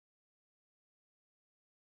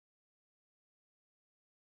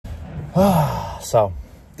So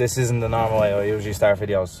this isn't the normal way I usually start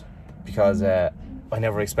videos, because I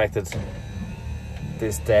never expected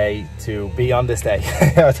this day to be on this day.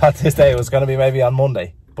 I thought this day was going to be maybe on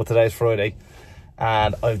Monday, but today's Friday,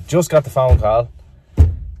 and I've just got the phone call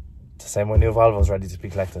to say my new Volvo is ready to be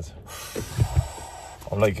collected.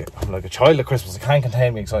 I'm like a child at Christmas. I can't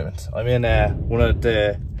contain my excitement. I'm in one of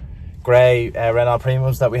the grey Renault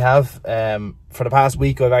Premiums that we have. For the past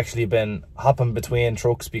week I've actually been hopping between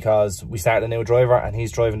trucks because we started a new driver and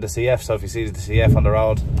he's driving the CF. So if you see the CF on the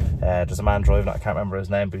road, there's a man driving it. I can't remember his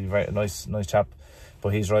name, but he's very nice chap. But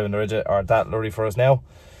he's driving the rigid, or that lorry, for us now.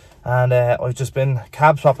 And I've just been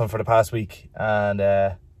cab swapping for the past week, and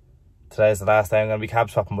today's the last day I'm going to be cab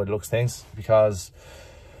swapping by the looks of things, because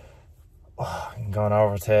I'm going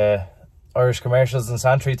over to Irish Commercials in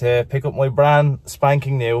Santry to pick up my brand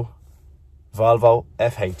spanking new Volvo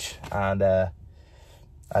FH, and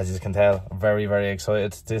as you can tell, I'm very, very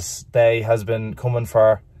excited. This day has been coming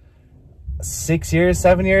for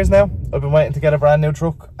 7 years now. I've been waiting to get a brand new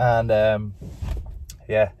truck, and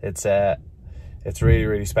yeah, it's really,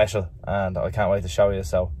 really special, and I can't wait to show you.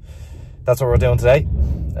 So that's what we're doing today.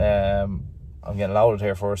 I'm getting loaded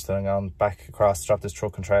here first, then I'm going back across to drop this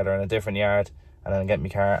truck and trailer in a different yard, and then I'm getting my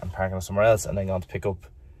car and parking it somewhere else, and then going to pick up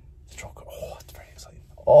the truck. Oh, it's very exciting.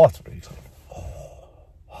 Oh, it's really exciting.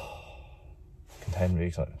 Contain me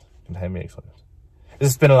excitement. Contain me excitement. This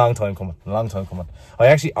has been a long time coming. I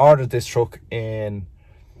actually ordered this truck in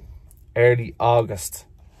early August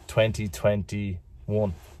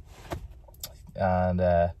 2021, and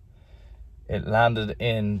it landed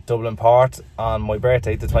in Dublin Port on my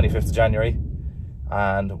birthday, the 25th of January,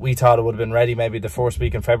 and we thought it would have been ready maybe the first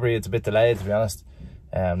week in February. It's a bit delayed, to be honest.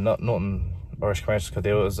 Nothing Irish Commercials could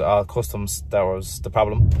do. It was all customs that was the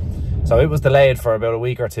problem. So it was delayed for about a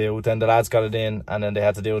week or two. Then the lads got it in, and then they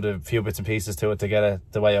had to do the few bits and pieces to it to get it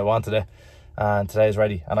the way I wanted it. And today's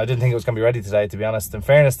ready. And I didn't think it was going to be ready today, to be honest. In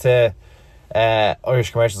fairness to Irish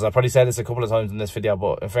Commercials, I've probably said this a couple of times in this video,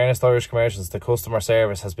 but in fairness to Irish Commercials, the customer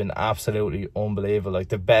service has been absolutely unbelievable. Like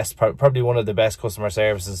the best, probably one of the best customer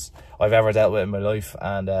services I've ever dealt with in my life.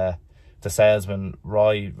 And the salesman,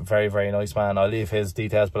 Roy, very, very nice man. I'll leave his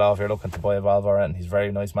details below if you're looking to buy a Volvo or anything. He's a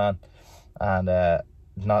very nice man, and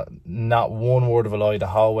not one word of a lie the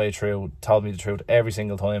whole way through. Told me the truth every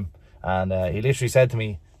single time. And he literally said to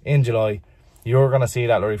me in July, "You're going to see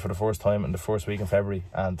that lorry for the first time in the first week in February."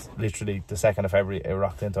 And literally the 2nd of February it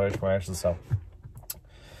rocked into Irish Commercials. So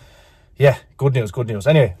yeah, good news, good news.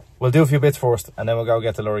 Anyway, we'll do a few bits first, and then we'll go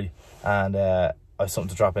get the lorry, and I have something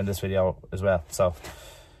to drop in this video as well. So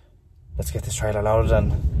let's get this trailer loaded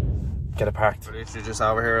and get it parked. We're literally just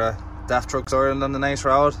over here at Daft Trucks Ireland on the nice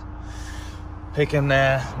road, picking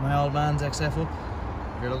my old man's XF up.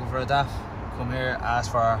 If you're looking for a Daft, come here,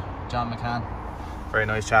 ask for John McCann. Very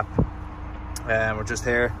nice chap. We're just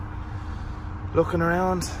here looking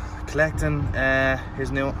around, collecting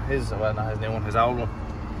his old one.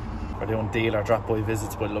 We're doing dealer drop by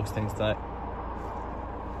visits by the looks of things tonight.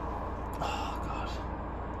 Oh God,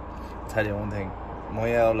 I'll tell you one thing.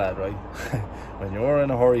 My old lad, right? When you're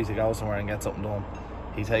in a hurry to go somewhere and get something done,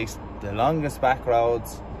 he takes the longest back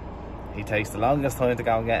roads. He takes the longest time to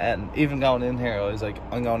go and get it. And even going in here, I was like,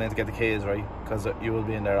 I'm going in to get the keys, right? Because you will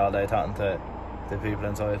be in there all day talking to the people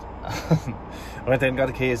inside. I went in and got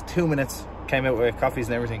the keys, 2 minutes, came out with coffees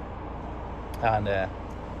and everything. And I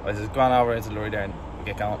just gone over into the lorry there and we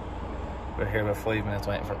get going. We're here about 5 minutes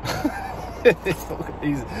waiting for him.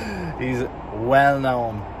 he's well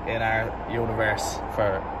known in our universe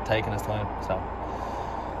for taking his time. So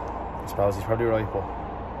I suppose he's probably right, but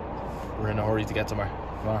we're in a hurry to get somewhere.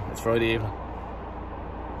 Come on, it's Friday evening.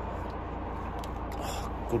 Oh,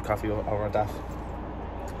 good coffee over at Daft.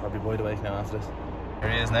 Probably wide awake now after this. Here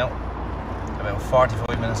he is now, about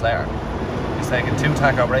 45 minutes later. He's taking 2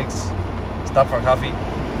 taco breaks, stop for a coffee.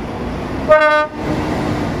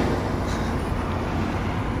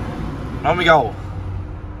 On we go.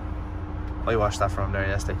 I watched that from there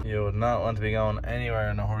yesterday. You would not want to be going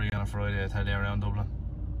anywhere in a hurry on a Friday, I tell you, around Dublin.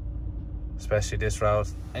 Especially this road.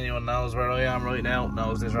 Anyone knows where I am right now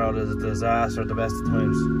knows this road is a disaster at the best of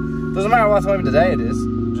times. Doesn't matter what time of the day it is,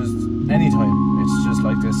 just any time. It's just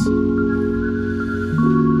like this.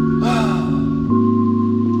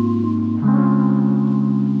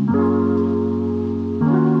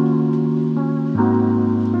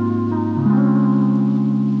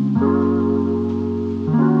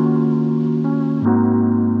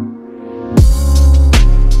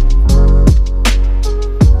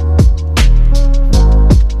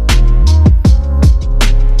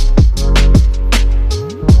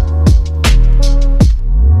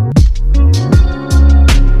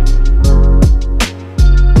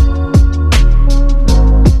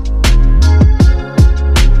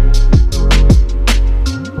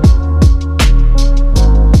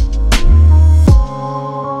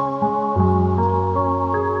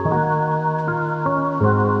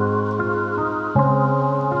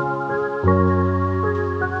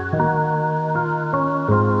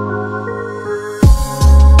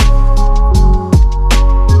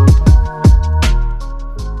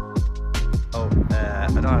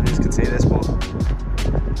 if you can see this, but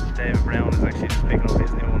David Brown is actually just picking up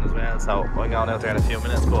his new one as well, so I'm going out there in a few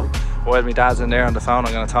minutes. But while my dad's in there on the phone,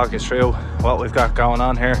 I'm going to talk you through what we've got going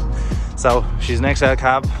on here. So she's an XL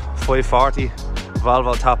cab, 540,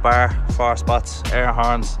 Volvo top bar, 4 spots, air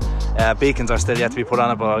horns, beacons are still yet to be put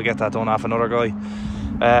on it, but I'll get that done off another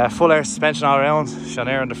guy. Full air suspension all around, she's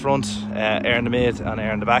air in the front, air in the mid and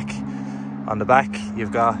air in the back. On the back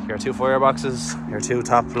you've got your 2 fireboxes, your 2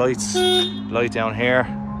 top lights, light down here,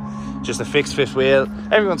 just a fixed fifth wheel.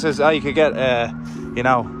 Everyone says, oh, you could get you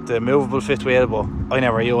know, the movable fifth wheel, but I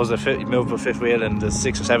never used a movable fifth wheel in the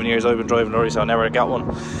 6 or 7 years I've been driving lorry, so I never got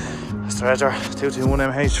one. It's the Redder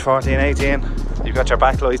 221MH 1418. You've got your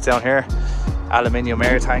back lights down here, aluminium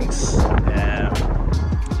air tanks,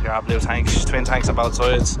 your blue tanks, twin tanks on both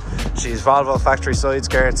sides. She's Volvo factory side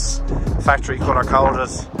skirts, factory colour coded,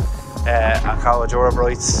 Alcoa Dura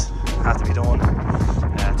brights, has to be done.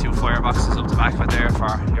 2 fireboxes up the back of it there for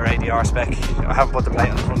your ADR spec. I haven't put the plate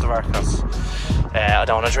on the front of her because I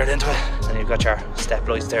don't want to drill into it. And you've got your step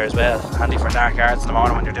lights there as well, handy for dark yards in the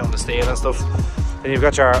morning when you're doing the steel and stuff. Then you've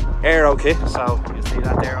got your aero kit, so you see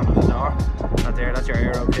that there under the door. That there, that's your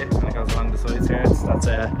aero kit, and it goes along the sides here. That's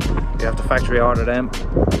you have to factory order them.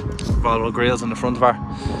 Volvo grills on the front of her,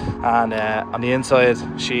 and on the inside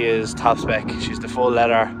she is top spec. She's the full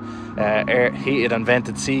leather, air heated and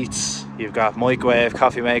vented seats. You've got microwave,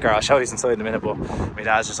 coffee maker. I'll show you inside in a minute, but my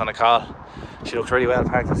dad's just on a call. She looks really well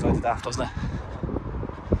parked inside the daft, doesn't it?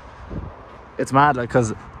 It's mad, like,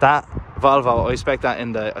 because that Volvo, I spec that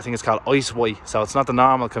in the, I think it's called ice white, so it's not the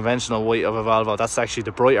normal conventional white of a Volvo. That's actually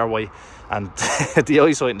the brighter white, and the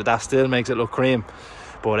ice white in the daft still makes it look cream,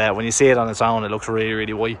 but when you see it on its own, it looks really,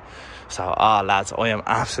 really white. So, lads, I am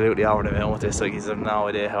absolutely over the moon with this. Like, you have no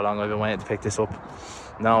idea how long I've been waiting to pick this up.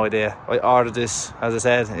 No idea. I ordered this, as I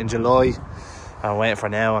said, in July. I'm waiting for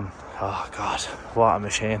now, and oh god, what a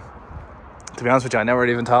machine. To be honest with you, I never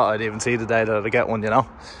even thought I'd even see the day that I'd get one, you know.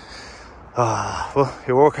 Well,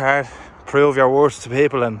 you work hard, prove your worth to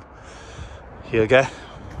people, and you'll get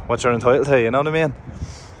what you're entitled to, you know what I mean?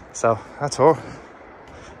 So that's her,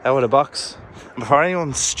 out of the box. And before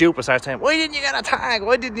anyone stupid starts saying, why didn't you get a tag,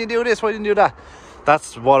 why didn't you do this, why didn't you do that,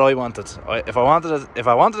 that's what I wanted. If I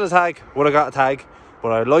wanted a tag, would have got a tag.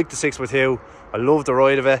 But I like the 6x2. I love the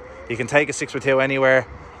ride of it. You can take a 6x2 anywhere.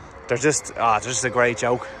 They're just a great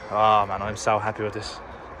joke. Oh man, I'm so happy with this,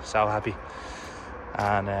 so happy.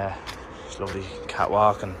 And it's lovely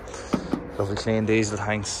catwalk and lovely clean diesel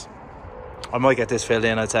tanks. I might get this filled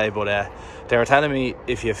in, I'd say, but they were telling me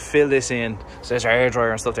if you fill this in, so there's your air dryer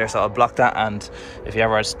and stuff there, so I'll block that, and if you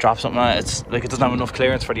ever drop something on it, it's like it doesn't have enough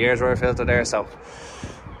clearance for the air dryer filter there, so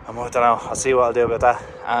I don't know, I'll see what I'll do about that.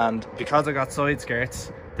 And because I got side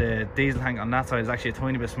skirts, the diesel tank on that side is actually a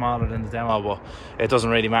tiny bit smaller than the demo, but it doesn't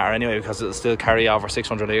really matter anyway because it'll still carry over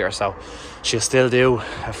 600 litres, so she'll still do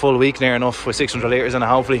a full week near enough with 600 litres in it,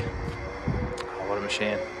 hopefully. Oh, what a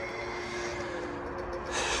machine.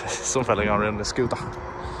 Some fella going around in a scooter.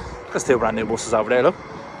 There's 2 brand new buses over there, look.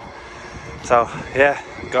 So yeah,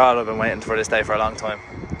 god, I've been waiting for this day for a long time.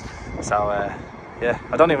 So yeah,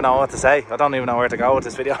 I don't even know what to say. I don't even know where to go with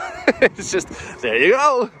this video. It's just, there you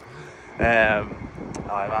go.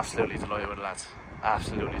 I'm absolutely delighted with it, lads.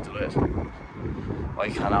 Absolutely delighted. I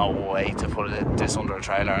cannot wait to put this under a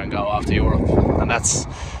trailer and go off to Europe. And that's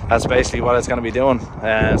basically what it's going to be doing.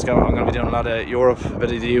 I'm going to be doing a lot of Europe, a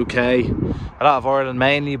bit of the UK, a lot of Ireland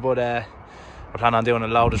mainly, but I plan on doing a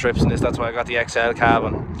load of trips in this. That's why I got the XL cab,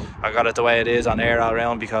 and I got it the way it is on air all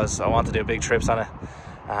around because I want to do big trips on it.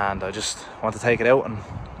 And I just want to take it out and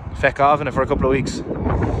feck off in it for a couple of weeks.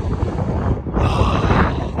 What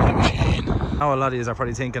a machine. Now a lot of you are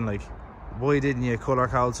probably thinking, like, why didn't you colour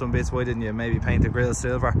code some bits, why didn't you maybe paint the grille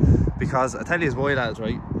silver? Because I tell you why, lads,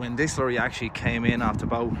 right, when this lorry actually came in off the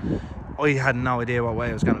boat, I had no idea what way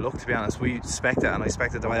it was going to look, to be honest. We spec'd it, and I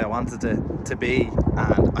spec'd it the way I wanted it to be,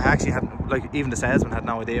 and I actually hadn't, like, even the salesman had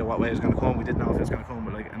no idea what way it was going to come. We didn't know if it was going to come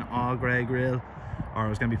with like an all grey grille or it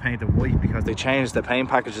was going to be painted white, because they changed the paint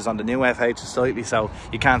packages on the new FH slightly, so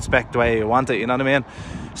you can't spec the way you want it, you know what I mean?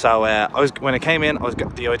 So when it came in,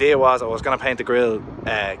 the idea was I was going to paint the grille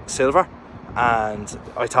silver, and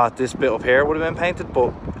I thought this bit up here would have been painted,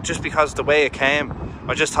 but just because the way it came,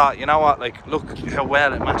 I just thought, you know what, like, look how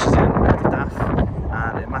well it matches in with the DAF,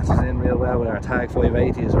 and it matches in real well with our Tag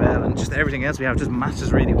 580 as well, and just everything else we have just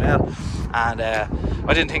matches really well. And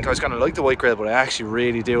I didn't think I was going to like the white grille, but I actually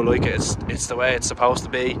really do like it. It's the way it's supposed to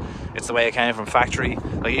be. It's the way it came from factory.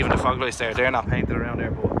 Like, even the fog lights there, they're not painted around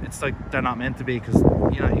there, but it's like they're not meant to be, because,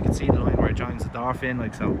 you know, you can see the line where it joins the Dorf in,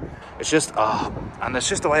 like, so it's just, and it's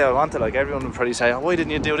just the way I want it. Like, everyone would probably say, oh, why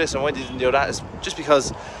didn't you do this and why didn't you do that? It's just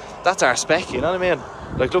because that's our spec, you know what I mean?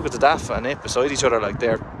 Like, look at the DAF and it beside each other, like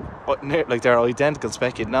they're identical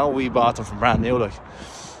spec. You know, we bought them from brand new, like.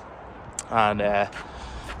 And yeah,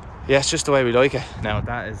 it's just the way we like it. Now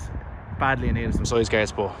that is badly in need of some size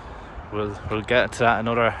guards, but we'll get to that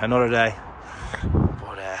another day.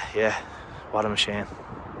 But yeah, what a machine.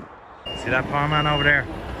 See that poor man over there?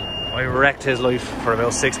 I wrecked his life for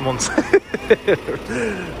about 6 months.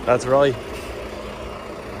 That's right.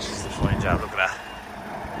 It's just a fine job, look at that.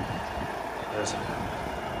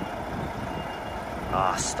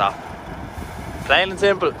 Ah, stop. Plain and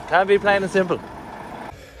simple. Can't be plain and simple.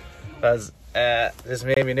 As this is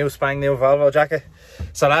maybe a new new Volvo jacket.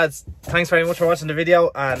 So lads, thanks very much for watching the video,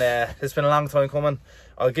 and it's been a long time coming.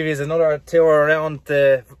 I'll give you another tour around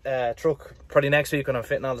the truck probably next week when I'm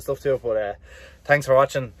fitting all the stuff to it. But thanks for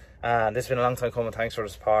watching, and this has been a long time coming. Thanks for the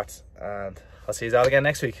support, and I'll see you all again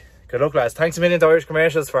next week. Good luck, lads. Thanks a million to Irish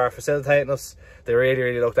Commercials for facilitating us. They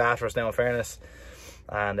really looked after us now, in fairness.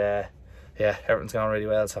 And yeah, everything's going really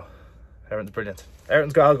well, so everything's brilliant.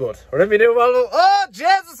 Everything's all good. Whatever you do, Volvo. Oh,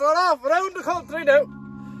 Jesus, hold off. Around the country now.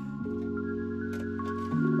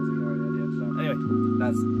 Anyway,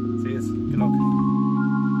 lads, see you. Good luck.